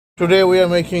Today we are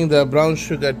making the brown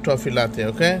sugar toffee latte,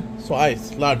 okay? So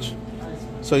ice, large.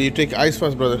 So you take ice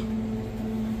first, brother.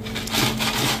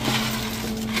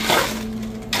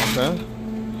 Okay.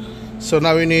 So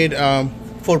now we need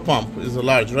 4 pump. Is a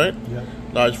large, right? Yeah.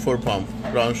 Large 4 pump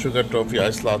brown sugar toffee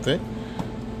ice latte.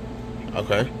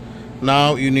 Okay.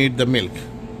 Now you need the milk.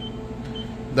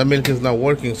 The milk is not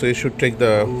working, so you should take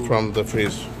the from the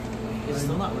freeze. Is it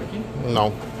still not working?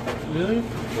 No. Really?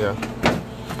 Yeah.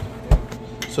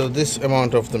 So this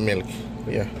amount of the milk,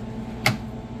 yeah.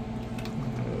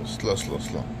 Slow.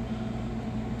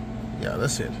 Yeah,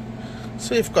 that's it.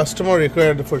 So if customer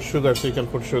required for sugar, so you can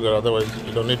put sugar. Otherwise,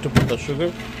 you don't need to put the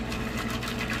sugar.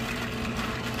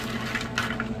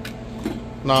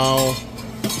 Now,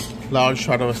 large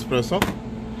shot of espresso.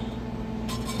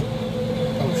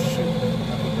 Oh shit.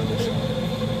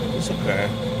 It's okay.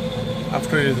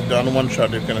 After it is done, 1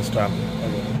 shot, you can stop.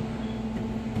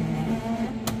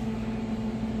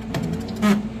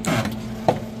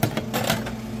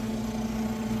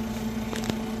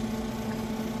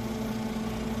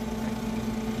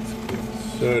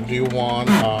 So do you want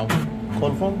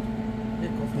cold foam?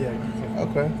 Yeah.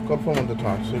 Okay, cold foam on the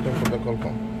top, so you can put the cold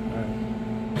foam.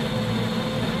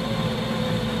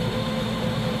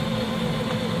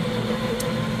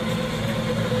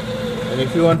 And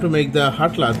if you want to make the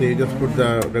hot latte, you just put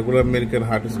the regular milk and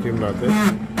hot steam latte.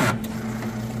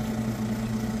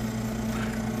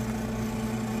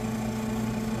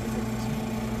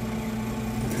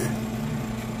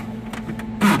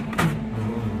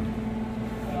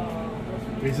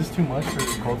 Is this too much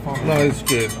for cold foam? No, it's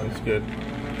good. It's good.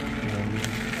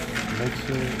 Mix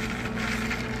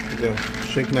it. Yeah,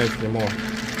 shake nicely more.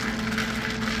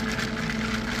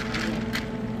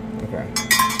 Okay.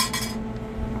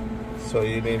 So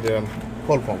you need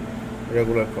cold foam,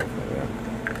 regular cold foam. Yeah.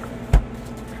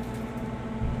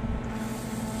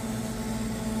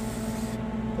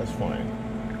 That's fine.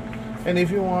 And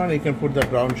if you want, you can put the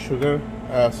brown sugar,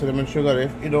 cinnamon sugar.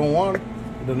 If you don't want,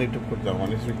 you don't need to put that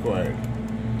one. It's required.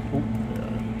 Yeah,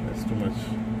 that's too much.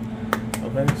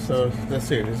 Okay, so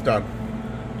that's it. It's done.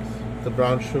 The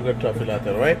brown sugar toffee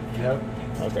latte, right? Yep.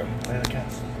 Okay. And the cat.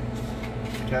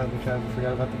 The cat. We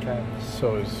forgot about the cat.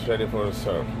 So it's ready for a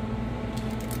serve.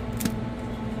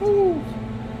 Woo.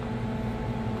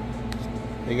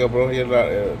 Here you go, bro. Your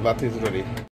latte is ready.